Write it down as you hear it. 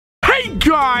Hey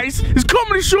guys, it's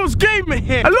Comedy Shorts Gamer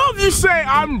here. A lot of you say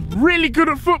I'm really good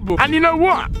at football, and you know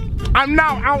what? I'm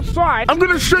now outside. I'm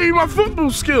gonna show you my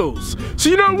football skills. So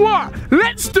you know what?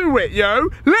 Let's do it, yo.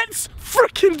 Let's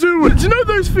freaking do it. Do you know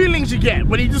those feelings you get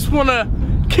when you just wanna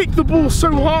kick the ball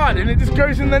so hard and it just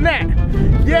goes in the net?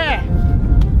 Yeah.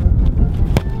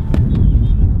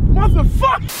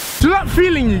 Motherfucker. Do you know that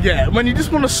feeling you get when you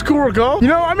just wanna score a goal? You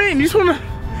know what I mean? You just wanna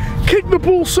kick the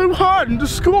ball so hard and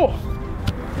just score.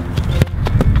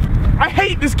 I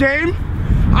hate this game.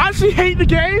 I actually hate the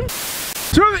game.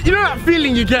 You know that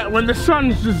feeling you get when the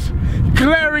sun's just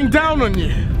glaring down on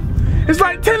you? It's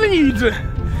like telling you to,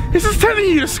 it's just telling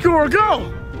you to score a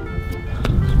goal.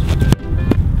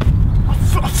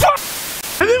 Fuck!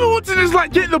 I never want to just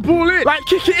like get the ball in, like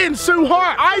kick it in so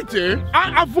hard. I do.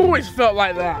 I've always felt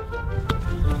like that.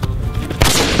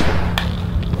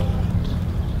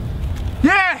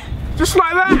 Yeah, just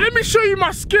like that. Let me show you my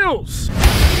skills.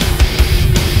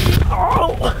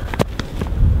 Oh,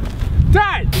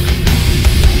 Dad!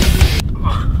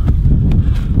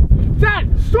 Dad,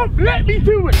 stop! Let me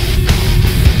do it!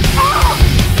 Ah!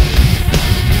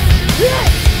 Yes!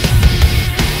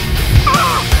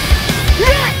 Ah!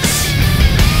 Yes!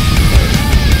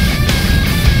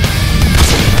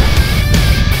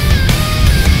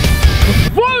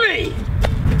 Volley!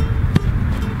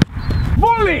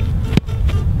 Volley!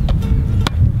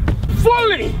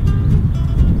 Volley!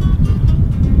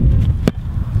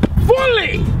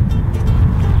 Volley!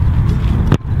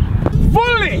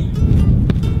 Volley!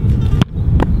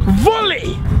 Volley!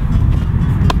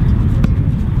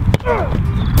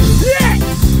 Yes!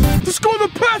 To score the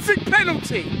perfect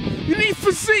penalty, you need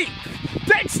physique,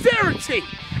 dexterity,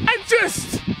 and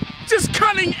just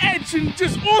cutting edge and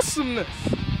just awesomeness.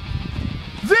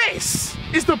 This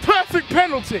is the perfect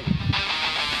penalty.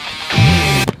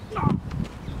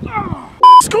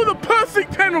 To score the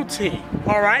perfect penalty,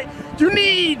 alright? You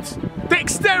need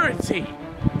dexterity.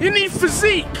 You need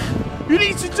physique. You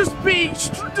need to just be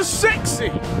just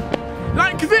sexy.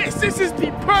 Like this. This is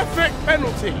the perfect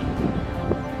penalty.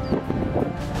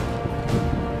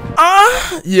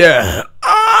 Yeah.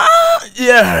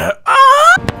 Yeah.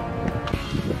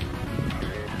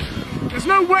 There's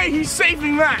no way he's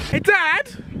saving that. Hey, Dad?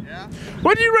 Yeah?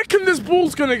 Where do you reckon this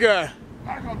ball's gonna go?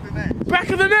 Back of the net. Back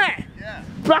of the net? Yeah.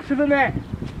 Back of the net.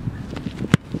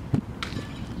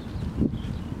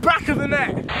 Back of the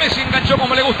net. Messi enganchó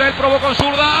como le gusta, él probó con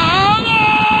zurda.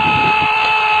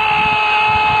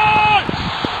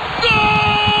 ¡Gol!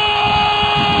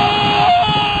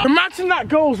 Imagine that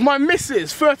goal's my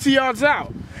missus 30 yards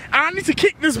out. And I need to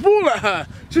kick this ball at her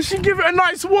so she can give it a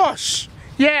nice wash.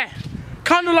 Yeah,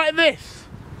 kind of like this.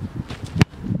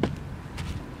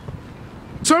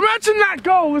 So imagine that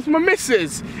goal with my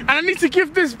missus and I need to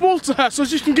give this ball to her so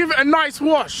she can give it a nice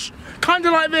wash. Kind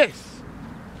of like this.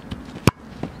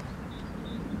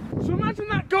 So imagine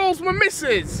that goal's my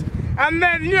missus, and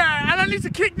then yeah, and I need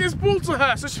to kick this ball to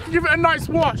her so she can give it a nice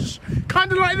wash,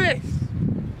 kind of like this.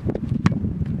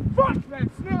 Fuck this,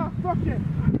 no, fuck it,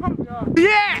 I can't go.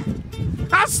 Yeah,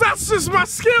 that's just my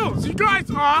skills. You guys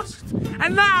asked,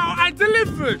 and now I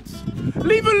delivered.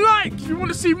 Leave a like if you want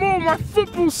to see more of my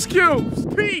football skills.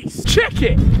 Peace. Check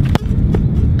it.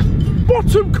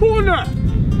 Bottom corner.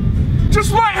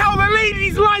 Just like how the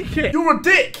ladies like it. You're a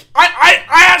dick. I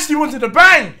actually wanted to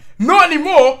bang. Not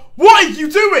anymore. What are you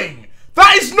doing?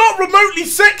 That is not remotely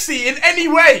sexy in any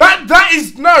way.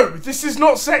 No, this is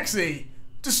not sexy.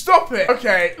 Just stop it.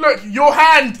 Okay, look, your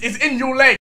hand is in your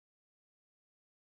leg.